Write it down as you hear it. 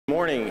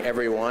morning,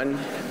 everyone.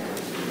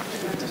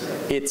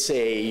 It's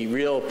a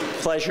real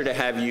pleasure to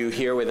have you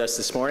here with us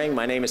this morning.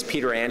 My name is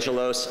Peter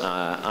Angelos.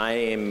 I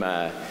am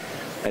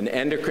an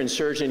endocrine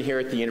surgeon here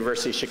at the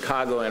University of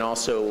Chicago and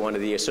also one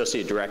of the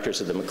associate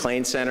directors of the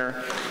MacLean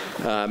Center.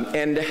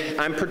 And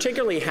I'm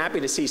particularly happy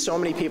to see so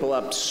many people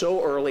up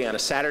so early on a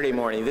Saturday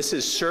morning. This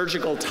is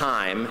surgical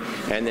time,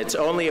 and it's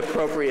only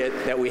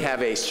appropriate that we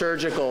have a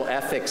surgical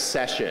ethics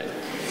session.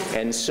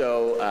 And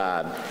so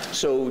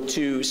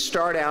to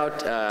start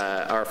out,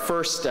 our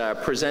first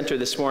presenter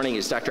this morning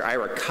is Dr.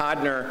 Ira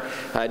Kodner.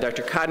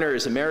 Dr. Kodner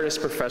is Emeritus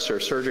Professor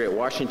of Surgery at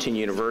Washington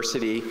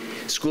University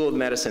School of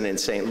Medicine in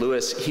St.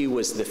 Louis. He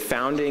was the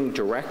founding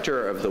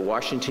director of the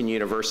Washington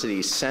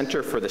University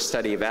Center for the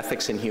Study of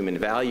Ethics and Human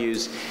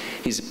Values.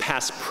 He's a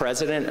past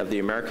president of the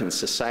American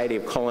Society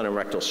of Colon and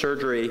Rectal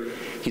Surgery.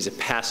 He's a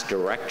past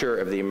director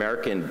of the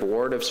American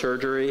Board of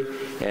Surgery.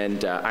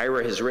 And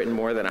Ira has written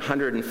more than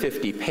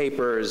 150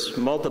 papers,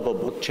 multiple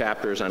book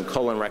chapters on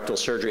colon rectal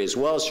surgery as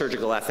well as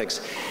surgical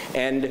ethics,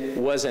 and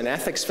was an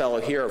ethics fellow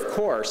here, of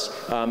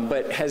course,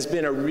 but has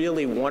been a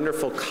really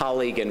wonderful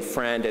colleague and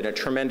friend and a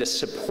tremendous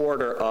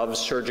supporter of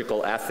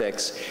surgical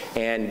ethics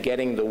and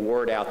getting the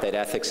word out that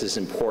ethics is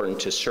important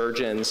to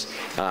surgeons.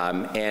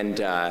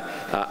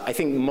 I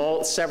think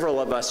several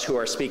of us who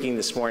are speaking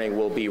this morning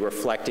will be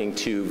reflecting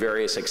to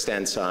various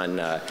extents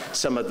on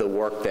some of the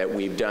work that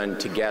we've done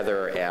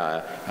together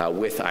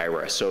with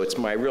Ira. So it's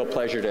my real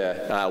pleasure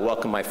to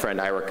welcome my friend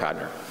Ira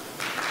Kodner.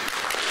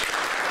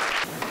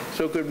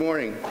 So good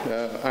morning.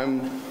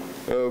 I'm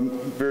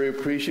very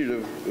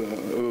appreciative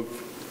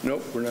of,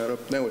 nope, we're not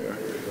up, now we are,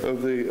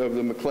 of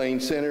the MacLean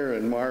Center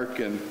and Mark,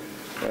 and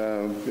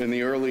in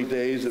the early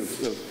days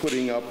of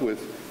putting up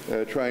with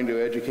trying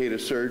to educate a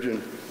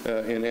surgeon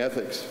in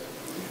ethics.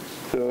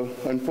 So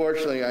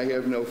unfortunately, I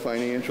have no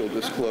financial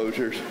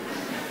disclosures.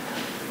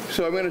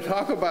 So I'm going to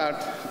talk about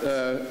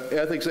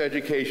ethics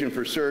education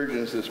for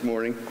surgeons this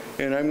morning,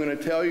 and I'm going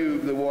to tell you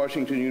the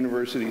Washington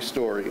University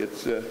story.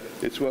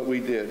 It's what we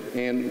did,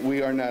 and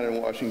we are not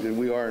in Washington.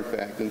 We are, in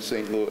fact, in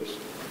St. Louis.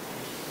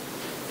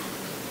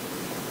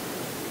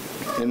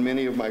 And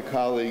many of my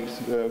colleagues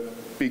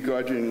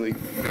begrudgingly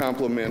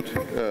compliment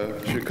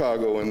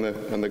Chicago on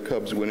the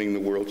Cubs winning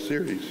the World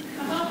Series.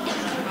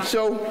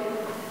 So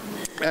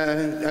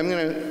I'm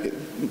going to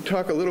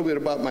talk a little bit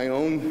about my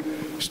own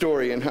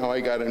story and how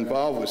I got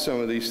involved with some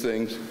of these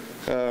things.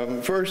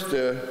 First,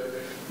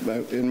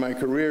 in my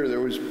career, there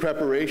was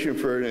preparation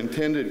for an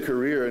intended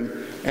career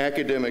in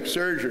academic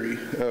surgery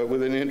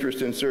with an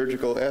interest in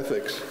surgical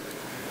ethics,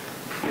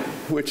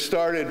 which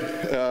started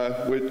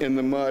in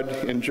the mud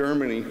in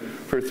Germany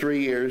for 3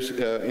 years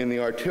in the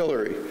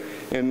artillery.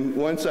 And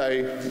once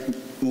I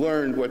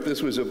learned what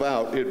this was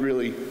about, it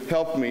really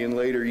helped me in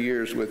later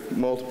years with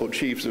multiple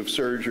chiefs of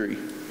surgery.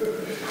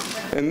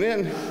 And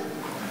then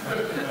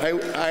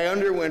I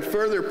underwent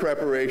further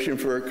preparation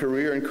for a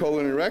career in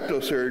colon and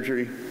rectal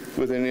surgery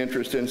with an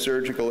interest in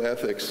surgical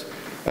ethics.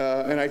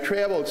 And I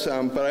traveled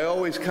some, but I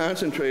always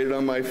concentrated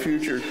on my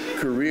future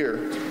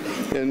career.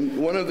 And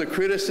one of the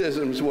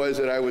criticisms was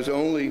that I was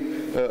only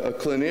a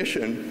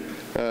clinician,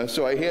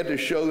 so I had to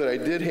show that I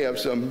did have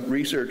some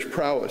research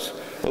prowess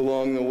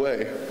along the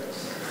way.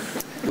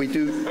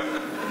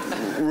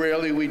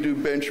 Rarely we do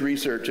bench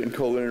research in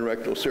colon and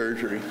rectal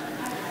surgery.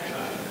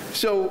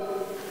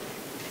 So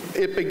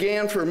it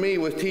began for me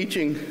with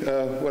teaching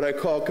what I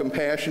call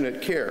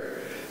compassionate care.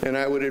 And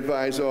I would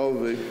advise all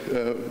the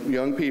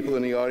young people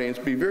in the audience,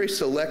 be very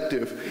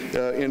selective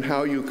in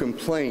how you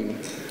complain.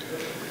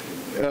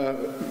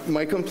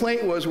 My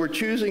complaint was, we're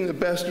choosing the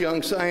best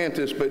young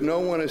scientists, but no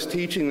one is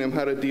teaching them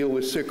how to deal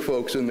with sick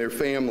folks and their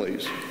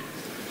families.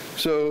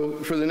 So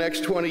for the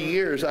next 20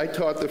 years, I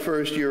taught the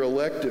first year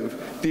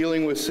elective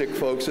dealing with sick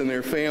folks and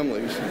their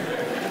families.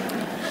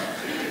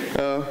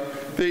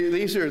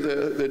 These are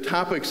the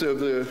topics of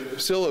the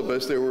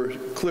syllabus. There were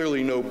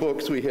clearly no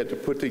books. We had to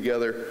put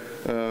together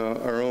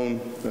our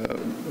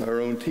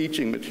own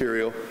teaching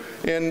material.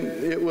 And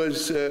it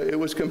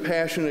was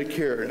compassionate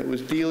care, and it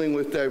was dealing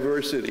with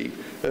diversity,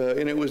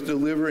 and it was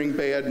delivering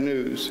bad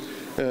news,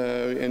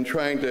 and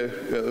trying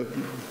to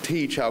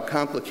teach how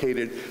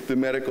complicated the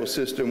medical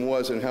system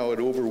was and how it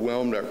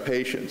overwhelmed our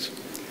patients.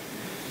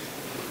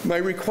 My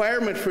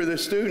requirement for the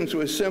students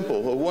was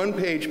simple: a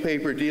one-page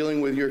paper dealing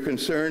with your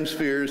concerns,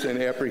 fears,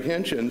 and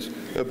apprehensions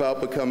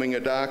about becoming a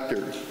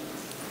doctor.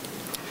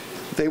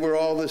 They were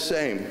all the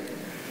same.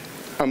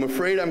 I'm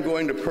afraid I'm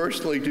going to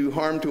personally do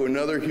harm to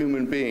another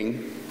human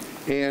being,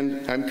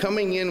 and I'm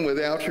coming in with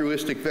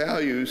altruistic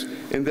values,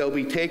 and they'll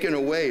be taken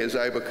away as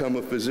I become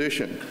a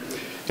physician.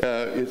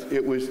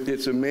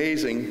 It's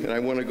amazing, and I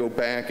want to go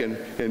back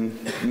and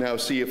now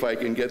see if I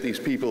can get these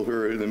people who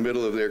are in the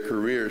middle of their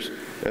careers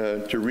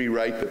to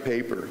rewrite the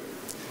paper.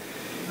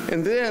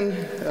 And then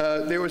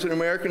there was an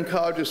American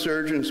College of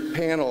Surgeons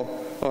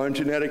panel on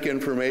genetic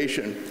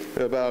information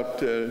about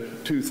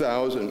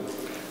 2000.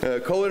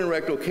 Colon and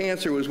rectal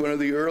cancer was one of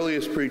the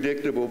earliest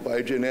predictable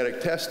by genetic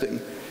testing,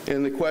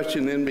 and the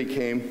question then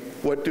became,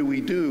 what do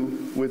we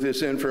do with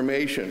this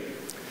information?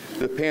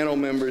 The panel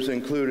members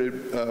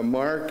included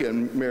Mark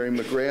and Mary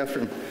McGrath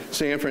from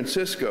San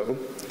Francisco.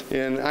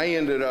 And I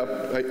ended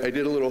up, I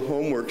did a little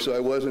homework, so I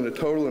wasn't a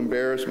total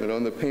embarrassment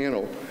on the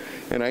panel.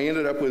 And I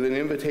ended up with an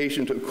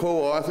invitation to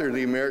co-author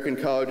the American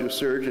College of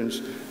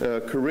Surgeons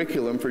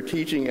curriculum for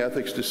teaching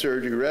ethics to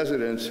surgery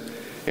residents.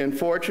 And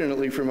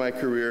fortunately for my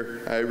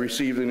career, I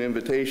received an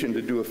invitation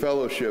to do a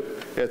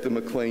fellowship at the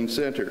MacLean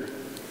Center.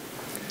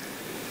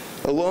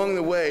 Along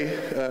the way,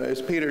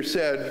 as Peter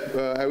said,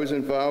 I was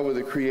involved with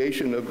the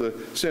creation of the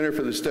Center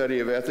for the Study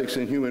of Ethics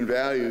and Human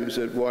Values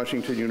at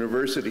Washington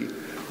University.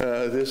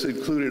 This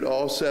included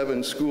all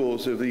 7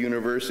 schools of the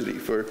university.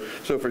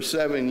 So for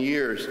 7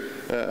 years,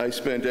 I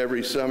spent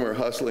every summer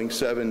hustling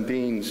 7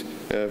 deans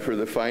for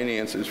the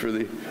finances for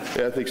the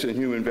Ethics and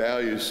Human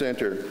Values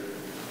Center.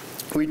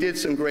 We did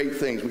some great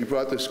things. We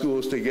brought the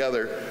schools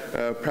together.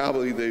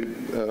 Probably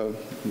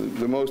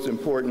the most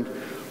important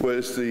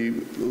was the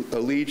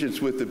allegiance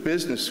with the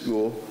business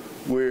school,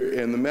 where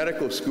in the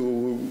medical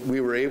school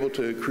we were able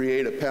to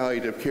create a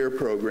palliative care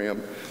program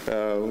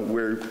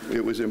where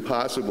it was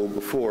impossible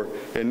before,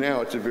 and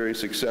now it's a very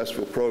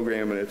successful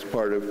program and it's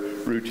part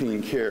of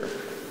routine care.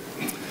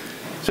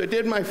 So I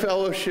did my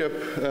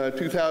fellowship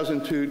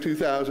 2002,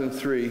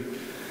 2003.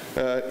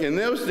 In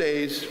those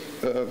days,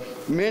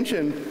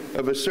 mention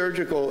of a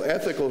surgical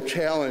ethical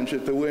challenge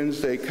at the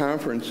Wednesday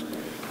conference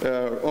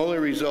only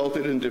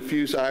resulted in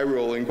diffuse eye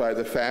rolling by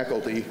the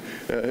faculty.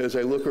 As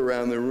I look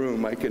around the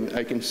room, I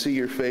can see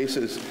your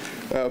faces.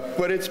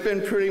 But it's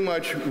been pretty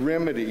much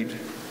remedied.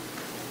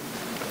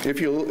 If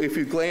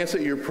you glance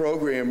at your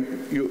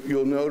program,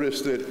 you'll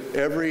notice that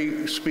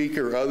every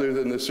speaker other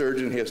than the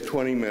surgeon has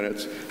 20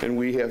 minutes, and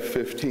we have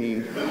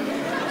 15.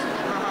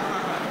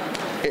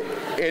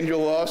 And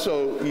you'll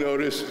also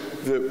notice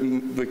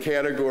the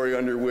category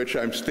under which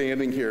I'm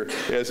standing here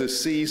as a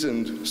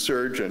seasoned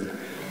surgeon.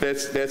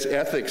 That's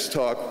ethics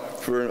talk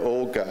for an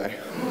old guy.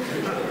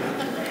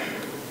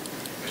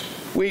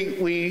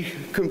 We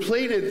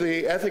completed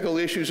the ethical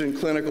issues in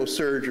clinical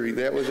surgery.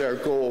 That was our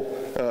goal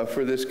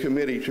for this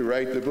committee to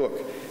write the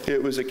book.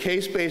 It was a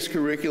case-based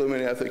curriculum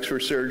in ethics for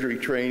surgery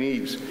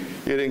trainees.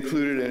 It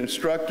included an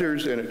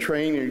instructor's and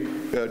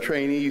a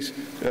trainee's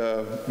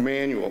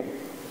manual.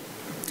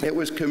 It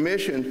was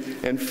commissioned,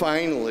 and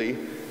finally,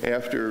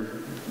 after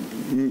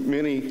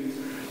many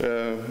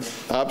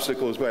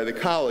obstacles by the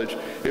college,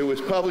 it was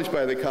published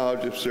by the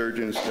College of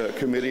Surgeons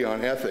Committee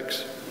on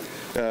Ethics.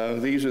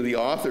 These are the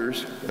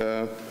authors.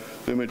 The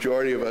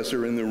majority of us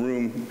are in the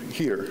room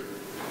here.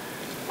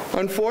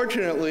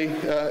 Unfortunately,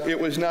 it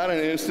was not an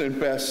instant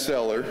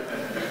bestseller.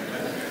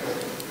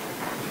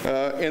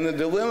 And the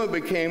dilemma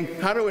became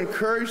how to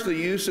encourage the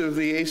use of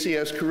the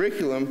ACS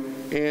curriculum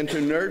and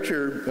to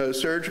nurture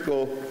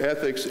surgical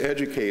ethics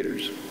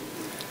educators.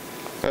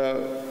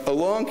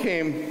 Along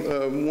came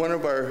one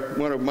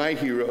of my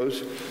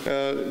heroes.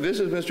 This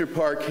is Mr.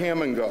 Park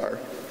Hamangar,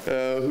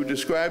 who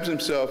describes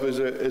himself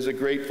as a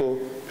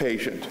grateful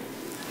patient.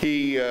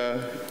 He,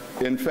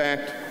 in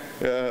fact,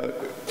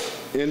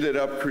 ended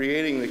up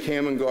creating the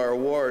Hamangar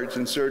Awards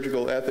in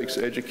surgical ethics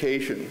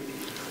education.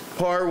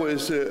 Parr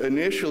was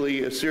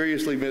initially a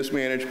seriously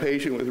mismanaged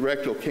patient with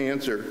rectal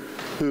cancer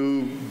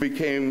who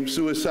became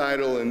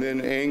suicidal and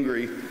then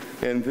angry,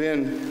 and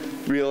then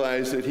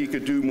realized that he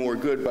could do more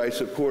good by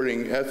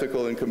supporting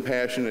ethical and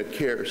compassionate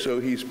care. So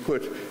he's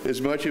put as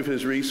much of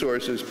his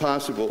resources as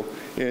possible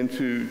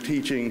into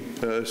teaching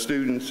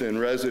students and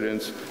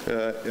residents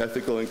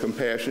ethical and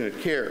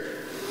compassionate care.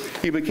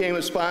 He became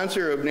a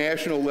sponsor of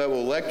national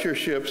level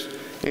lectureships,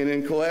 and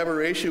in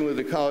collaboration with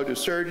the College of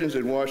Surgeons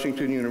at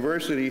Washington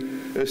University,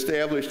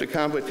 established a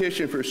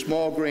competition for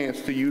small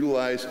grants to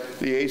utilize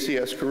the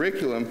ACS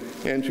curriculum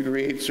and to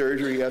create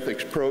surgery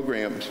ethics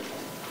programs.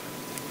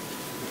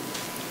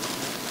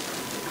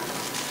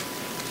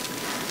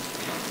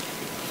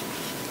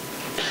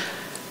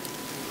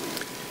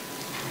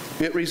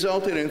 It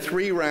resulted in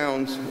 3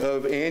 rounds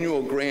of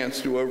annual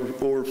grants to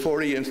over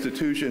 40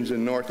 institutions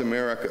in North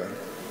America.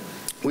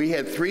 We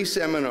had 3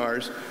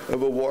 seminars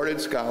of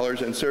awarded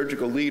scholars and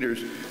surgical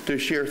leaders to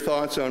share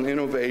thoughts on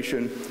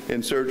innovation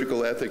in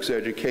surgical ethics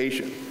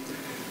education.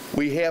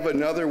 We have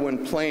another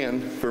one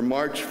planned for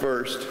March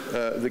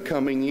 1st, the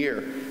coming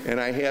year, and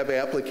I have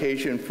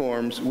application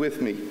forms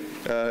with me.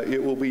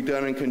 It will be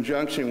done in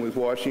conjunction with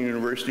Washington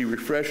University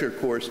refresher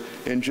course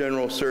in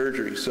general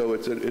surgery. So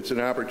it's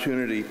an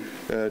opportunity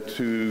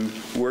to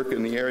work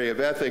in the area of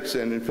ethics,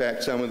 and in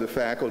fact some of the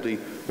faculty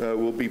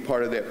will be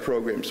part of that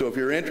program. So if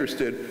you're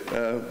interested,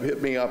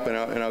 hit me up and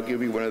I'll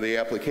give you one of the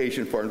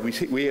application forms.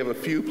 We have a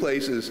few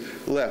places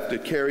left.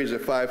 It carries a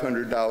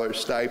 $500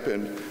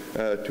 stipend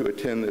to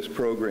attend this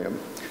program.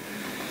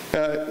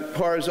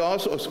 PAR has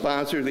also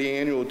sponsored the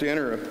annual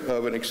dinner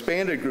of an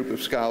expanded group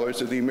of scholars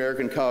at the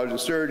American College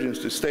of Surgeons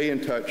to stay in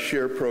touch,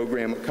 share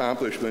program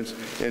accomplishments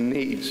and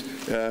needs.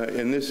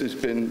 And this has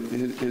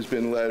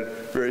been led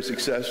very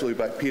successfully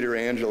by Peter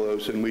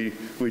Angelos, and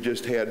we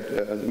just had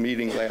a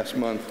meeting last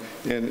month,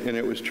 and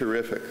it was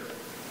terrific.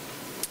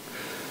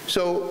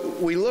 So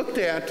we looked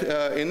at,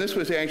 and this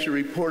was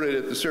actually reported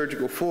at the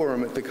Surgical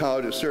Forum at the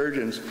College of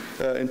Surgeons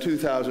in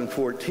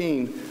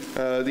 2014,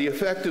 the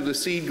effect of the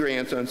seed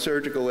grants on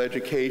surgical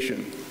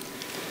education.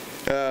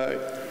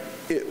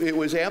 It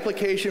was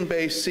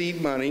application-based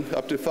seed money,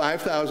 up to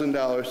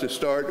 $5,000 to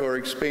start or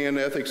expand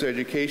ethics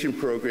education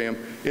program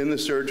in the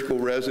surgical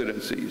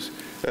residencies.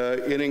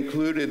 It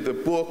included the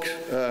book,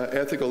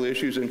 Ethical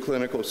Issues in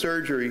Clinical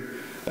Surgery,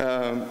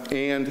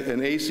 and an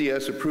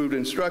ACS-approved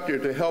instructor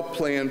to help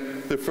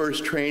plan the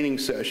first training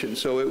session.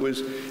 So it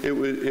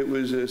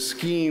was a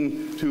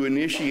scheme to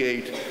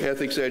initiate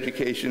ethics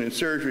education in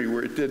surgery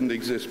where it didn't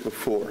exist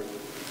before.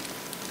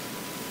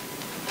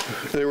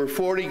 There were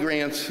 40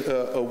 grants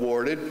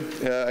awarded,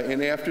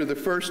 and after the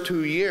first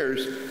 2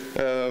 years,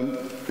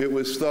 it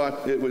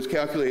was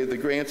calculated the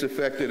grants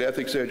affected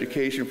ethics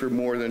education for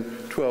more than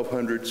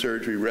 1,200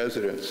 surgery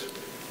residents.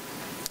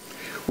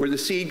 Were the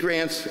seed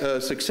grants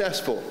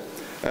successful?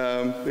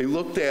 They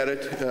looked at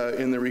it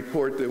in the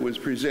report that was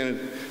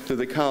presented to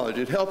the college.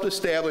 It helped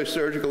establish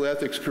surgical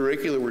ethics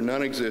curricula where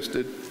none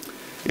existed.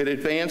 It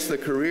advanced the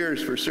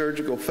careers for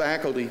surgical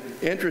faculty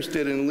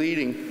interested in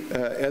leading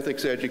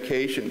ethics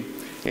education.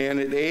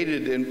 And it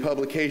aided in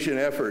publication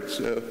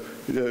efforts.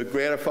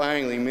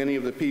 Gratifyingly, many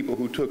of the people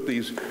who took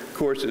these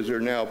courses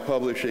are now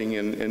publishing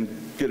and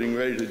getting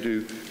ready to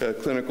do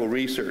clinical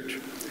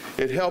research.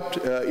 It helped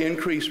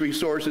increase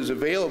resources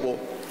available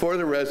for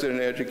the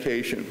resident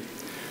education.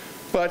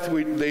 But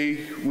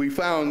we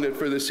found that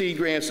for the seed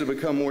grants to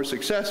become more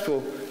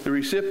successful, the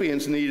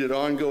recipients needed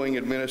ongoing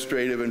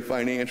administrative and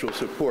financial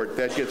support.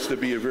 That gets to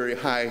be a very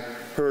high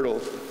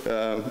hurdle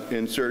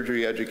in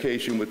surgery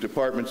education with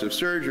departments of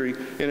surgery,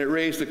 and it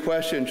raised the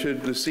question,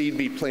 should the seed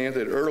be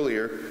planted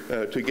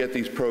earlier to get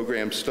these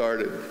programs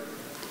started?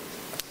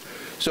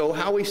 So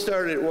how we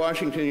started at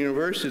Washington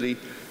University,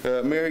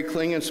 Mary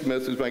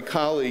Klingensmith is my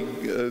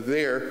colleague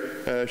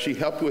there. She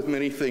helped with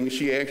many things.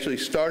 She actually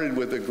started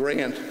with a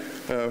grant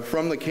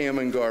from the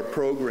Kamengar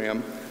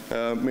program.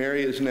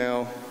 Mary is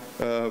now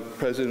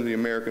president of the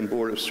American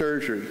Board of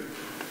Surgery.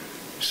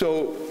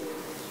 So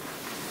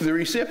the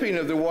recipient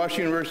of the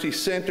Washington University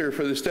Center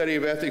for the Study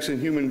of Ethics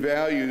and Human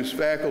Values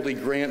Faculty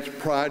Grants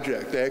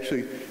Project,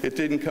 actually it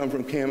didn't come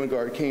from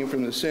Kamengar, it came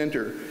from the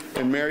center,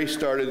 and Mary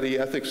started the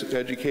ethics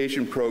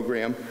education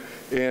program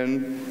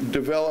and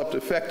developed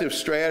effective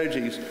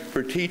strategies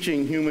for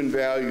teaching human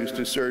values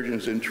to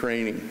surgeons in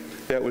training.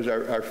 That was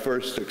our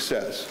first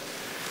success.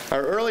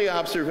 Our early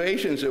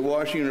observations at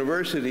Washington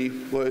University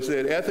was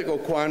that ethical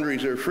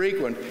quandaries are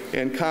frequent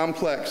and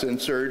complex in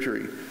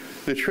surgery.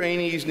 The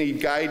trainees need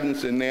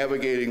guidance in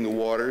navigating the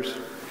waters,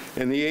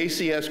 and the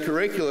ACS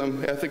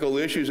curriculum, Ethical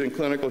Issues in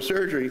Clinical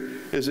Surgery,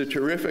 is a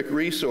terrific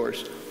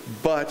resource,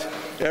 but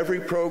every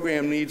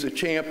program needs a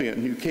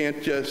champion. You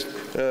can't just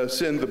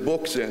send the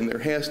books in. There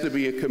has to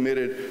be a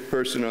committed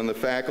person on the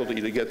faculty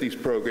to get these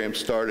programs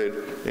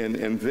started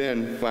and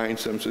then find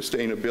some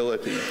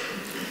sustainability.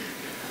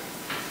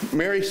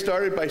 Mary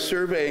started by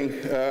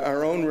surveying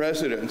our own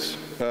residents.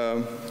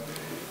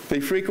 They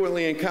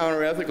frequently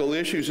encounter ethical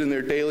issues in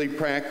their daily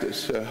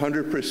practice,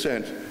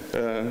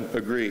 100%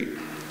 agree.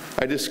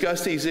 I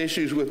discussed these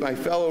issues with my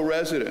fellow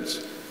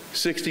residents,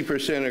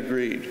 60%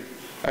 agreed.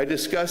 I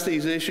discussed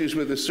these issues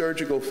with the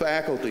surgical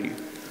faculty,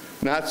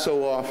 not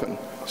so often.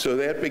 So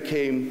that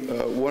became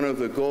one of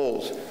the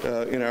goals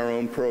in our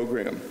own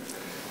program.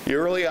 The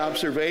early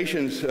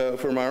observations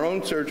from our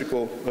own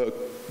surgical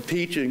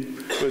teaching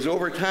was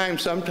over time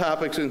some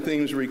topics and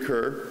themes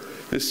recur.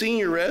 The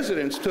senior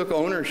residents took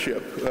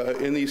ownership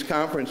in these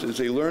conferences.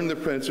 They learned the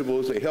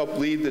principles. They helped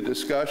lead the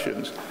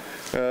discussions.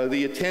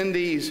 The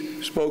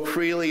attendees spoke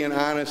freely and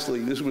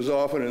honestly. This was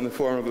often in the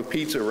form of a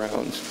pizza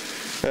rounds.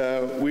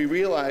 We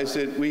realized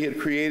that we had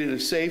created a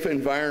safe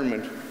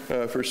environment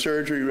for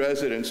surgery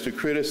residents to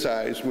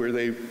criticize where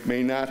they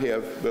may not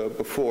have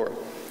before.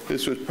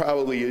 This was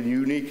probably a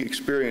unique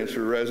experience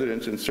for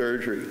residents in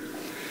surgery.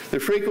 The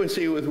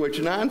frequency with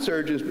which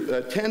non-surgeons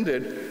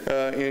attended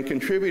and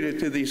contributed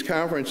to these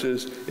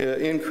conferences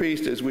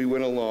increased as we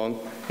went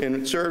along, and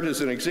it served as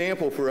an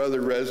example for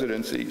other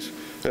residencies.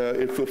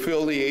 It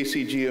fulfilled the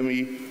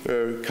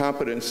ACGME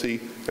competency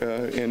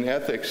in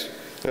ethics,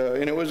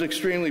 and it was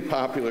extremely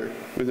popular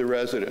with the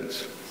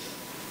residents.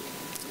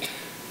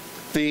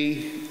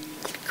 The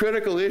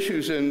critical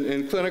issues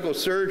in clinical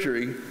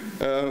surgery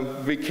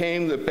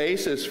became the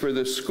basis for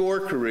the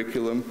SCORE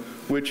curriculum,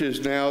 which is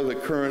now the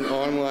current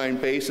online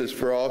basis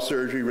for all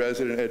surgery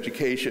resident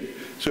education.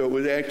 So it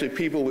was actually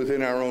people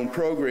within our own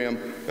program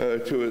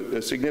to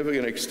a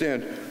significant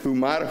extent who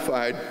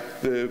modified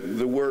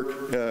the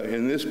work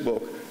in this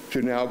book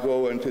to now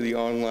go into the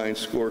online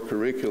SCORE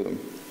curriculum.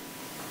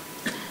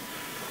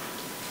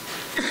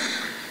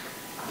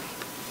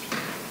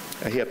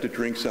 I have to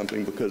drink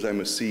something because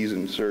I'm a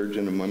seasoned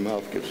surgeon and my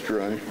mouth gets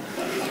dry.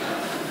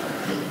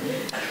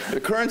 The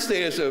current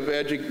status of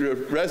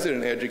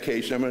resident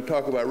education, I'm going to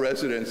talk about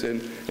residents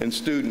and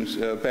students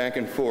back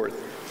and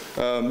forth.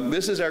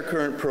 This is our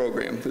current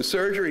program. The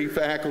surgery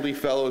faculty,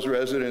 fellows,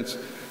 residents,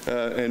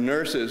 and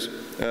nurses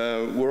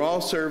were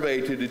all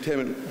surveyed to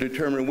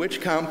determine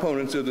which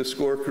components of the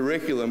SCORE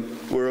curriculum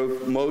were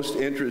of most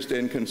interest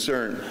and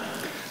concern.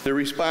 The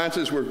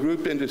responses were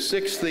grouped into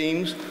 6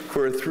 themes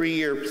for a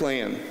 3-year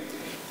plan.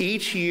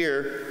 Each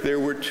year, there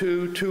were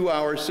 2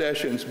 two-hour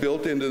sessions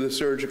built into the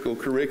surgical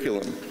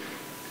curriculum.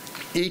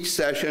 Each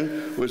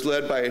session was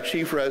led by a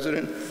chief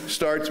resident,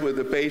 starts with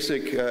the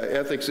basic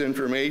ethics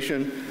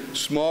information.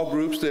 Small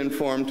groups then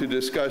formed to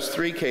discuss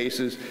 3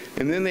 cases,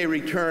 and then they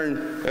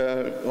return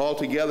all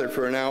together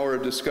for an hour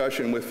of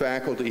discussion with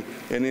faculty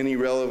and any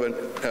relevant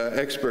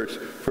experts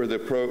for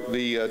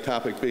the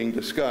topic being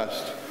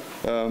discussed.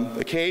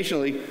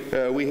 Occasionally,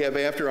 we have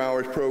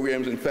after-hours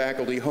programs in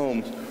faculty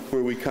homes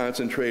where we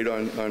concentrate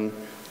on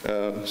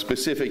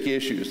specific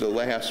issues. The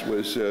last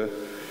was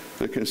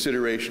the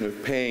consideration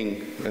of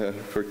paying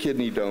for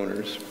kidney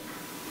donors.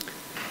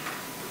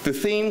 The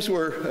themes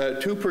were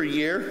 2 per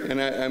year, and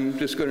I'm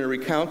just going to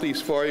recount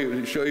these for you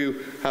to show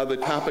you how the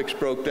topics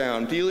broke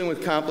down. Dealing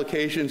with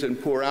complications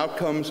and poor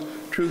outcomes,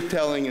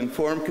 truth-telling,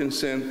 informed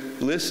consent,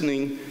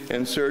 listening,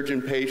 and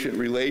surgeon-patient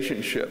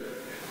relationship.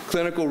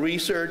 Clinical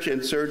research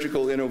and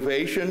surgical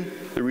innovation,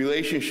 the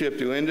relationship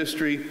to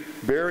industry,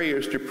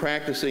 barriers to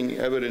practicing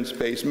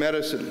evidence-based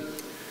medicine.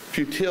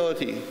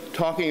 Futility,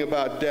 talking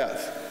about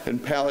death,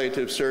 and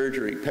palliative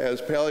surgery. As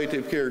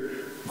palliative care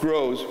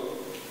grows,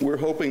 we're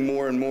hoping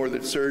more and more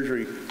that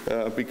surgery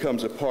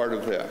becomes a part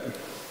of that.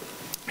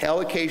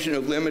 Allocation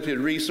of limited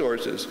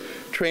resources,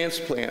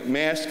 transplant,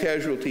 mass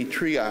casualty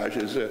triage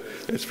is a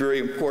very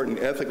important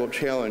ethical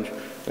challenge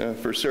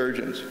for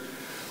surgeons.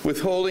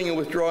 Withholding and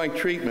withdrawing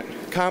treatment,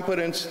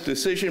 competence,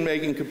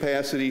 decision-making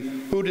capacity,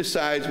 who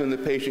decides when the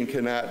patient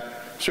cannot,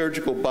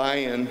 surgical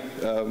buy-in.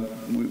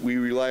 We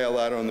rely a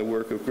lot on the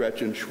work of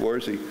Gretchen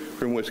Schwarzy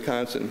from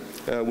Wisconsin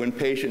when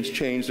patients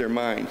change their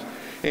minds.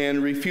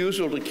 And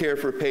refusal to care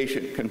for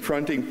patient,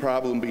 confronting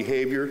problem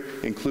behavior,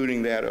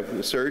 including that of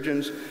the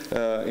surgeons,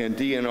 and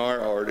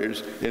DNR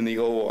orders in the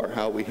OR,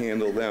 how we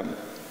handle them.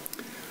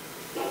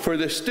 For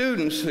the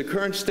students, the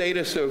current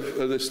status of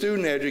the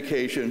student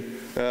education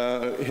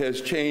has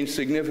changed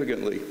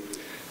significantly.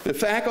 The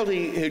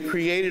faculty had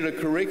created a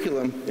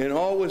curriculum and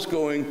all was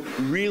going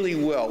really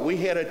well. We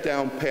had it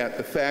down pat.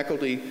 The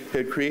faculty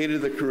had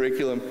created the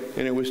curriculum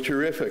and it was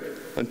terrific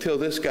until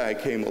this guy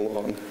came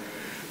along.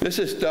 This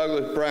is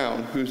Douglas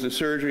Brown, who's the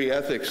surgery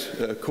ethics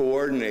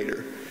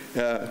coordinator.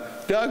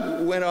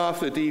 Doug went off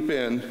the deep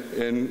end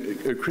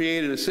and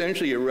created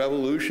essentially a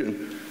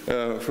revolution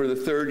for the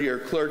 3rd-year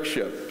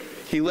clerkship.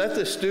 He let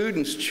the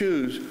students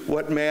choose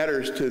what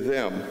matters to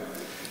them.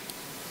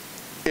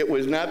 It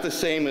was not the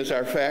same as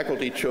our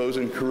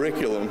faculty-chosen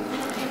curriculum,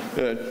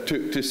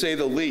 to say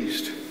the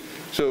least.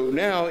 So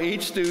now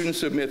each student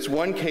submits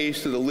 1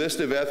 case to the list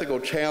of ethical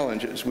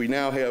challenges. We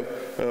now have,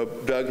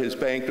 Doug has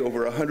banked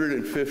over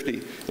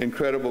 150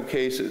 incredible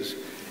cases.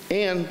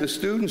 And the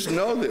students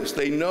know this.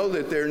 They know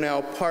that they're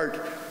now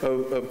part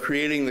of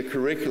creating the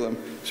curriculum,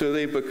 so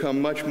they've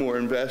become much more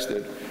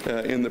invested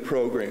in the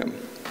program.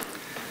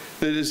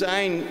 The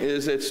design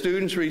is that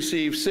students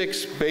receive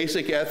 6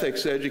 basic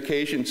ethics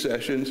education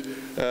sessions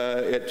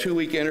at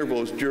 2-week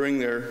intervals during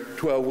their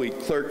 12-week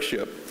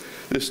clerkship.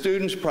 The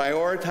students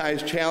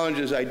prioritize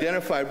challenges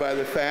identified by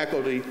the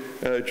faculty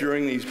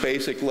during these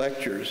basic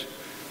lectures.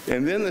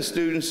 And then the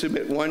students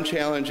submit 1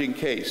 challenging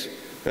case,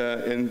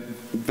 and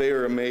they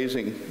are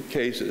amazing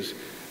cases.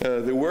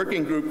 The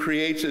working group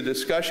creates a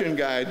discussion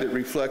guide that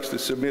reflects the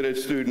submitted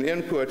student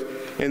input,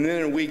 and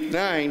then in week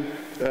 9,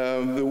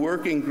 the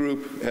working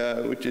group,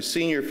 which is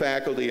senior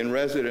faculty and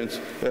residents,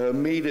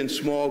 meet in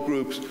small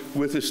groups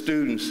with the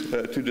students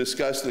to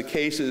discuss the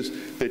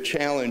cases that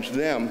challenge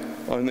them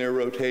on their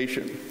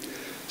rotation.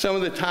 Some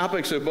of the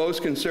topics of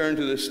most concern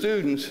to the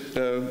students,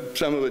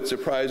 some of it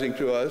surprising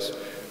to us,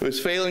 was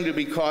failing to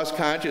be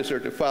cost-conscious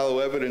or to follow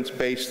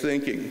evidence-based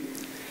thinking,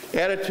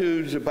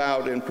 attitudes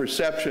about and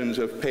perceptions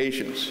of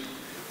patients,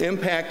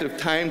 impact of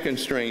time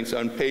constraints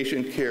on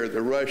patient care,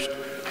 the rushed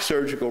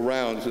surgical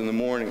rounds in the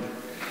morning.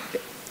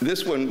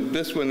 This one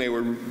they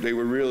were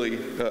really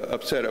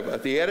upset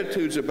about. The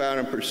attitudes about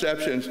and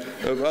perceptions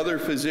of other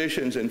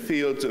physicians and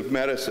fields of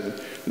medicine,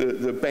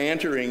 the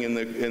bantering and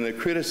the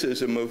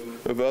criticism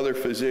of other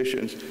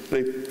physicians,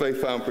 they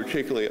found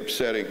particularly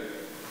upsetting.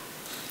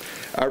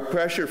 Our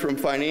pressure from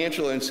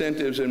financial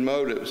incentives and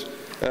motives,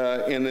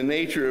 and the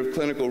nature of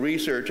clinical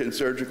research and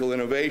surgical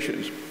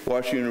innovations.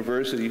 Washington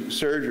University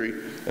surgery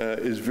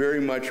is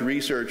very much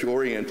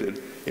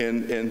research-oriented,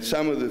 and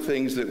some of the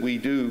things that we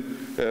do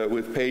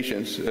with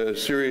patients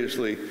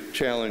seriously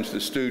challenge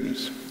the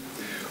students.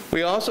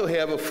 We also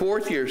have a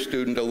 4th-year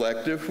student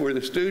elective where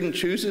the student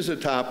chooses a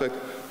topic,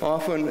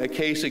 often a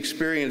case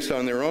experienced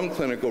on their own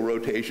clinical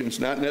rotations,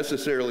 not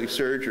necessarily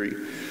surgery.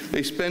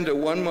 They spend a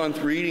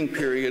 1-month reading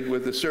period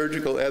with the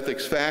surgical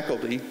ethics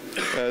faculty.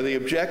 The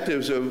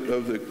objectives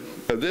of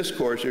this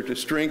course are to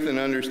strengthen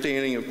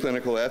understanding of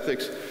clinical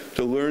ethics,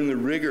 to learn the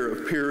rigor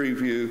of peer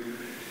review,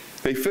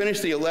 They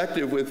finished the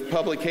elective with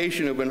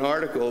publication of an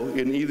article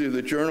in either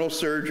the journal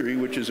Surgery,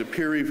 which is a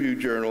peer-reviewed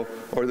journal,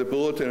 or the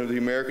Bulletin of the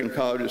American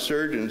College of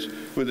Surgeons,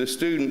 with a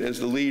student as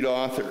the lead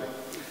author.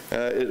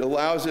 It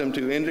allows them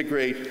to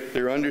integrate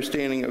their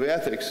understanding of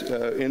ethics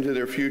into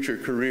their future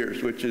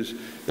careers, which is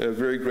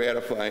very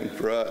gratifying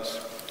for us.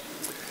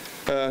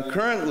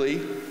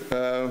 Currently,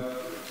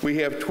 we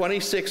have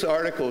 26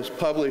 articles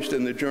published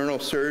in the journal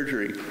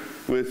Surgery,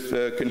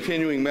 with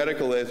continuing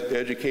medical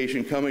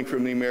education coming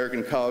from the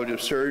American College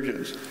of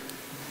Surgeons.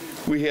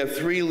 We have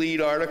 3 lead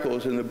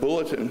articles in the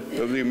Bulletin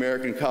of the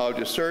American College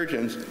of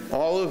Surgeons,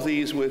 all of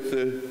these with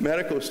the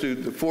medical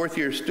student, the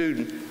 4th-year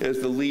student, as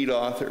the lead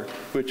author,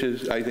 which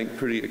is, I think,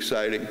 pretty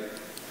exciting.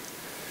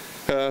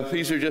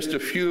 These are just a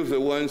few of the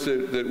ones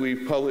that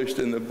we've published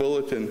in the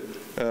Bulletin.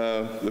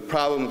 The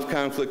problem of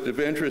conflict of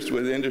interest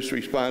with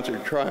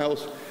industry-sponsored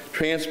trials,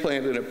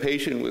 transplant in a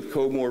patient with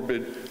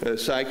comorbid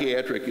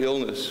psychiatric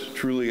illness,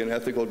 truly an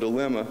ethical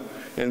dilemma.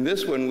 And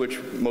this one, which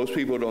most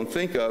people don't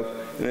think of,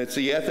 and it's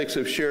the ethics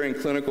of sharing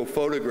clinical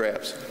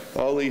photographs.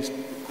 All these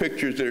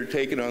pictures that are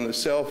taken on the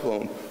cell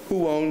phone,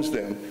 who owns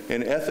them?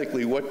 And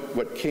ethically,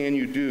 what can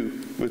you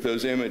do with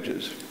those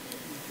images?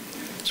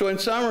 So in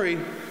summary,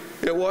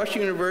 at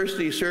Washington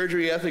University,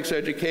 surgery ethics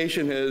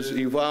education has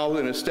evolved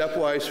in a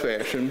stepwise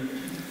fashion.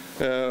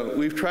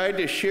 We've tried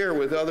to share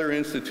with other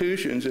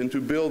institutions and to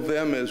build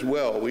them as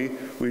well.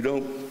 We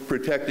don't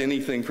protect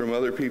anything from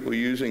other people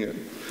using it.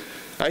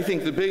 I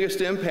think the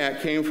biggest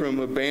impact came from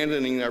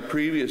abandoning our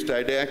previous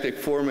didactic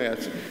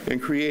formats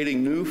and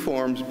creating new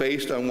forms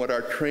based on what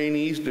our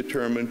trainees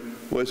determined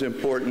was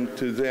important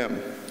to them.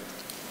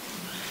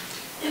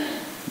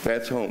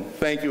 That's home.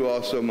 Thank you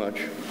all so much.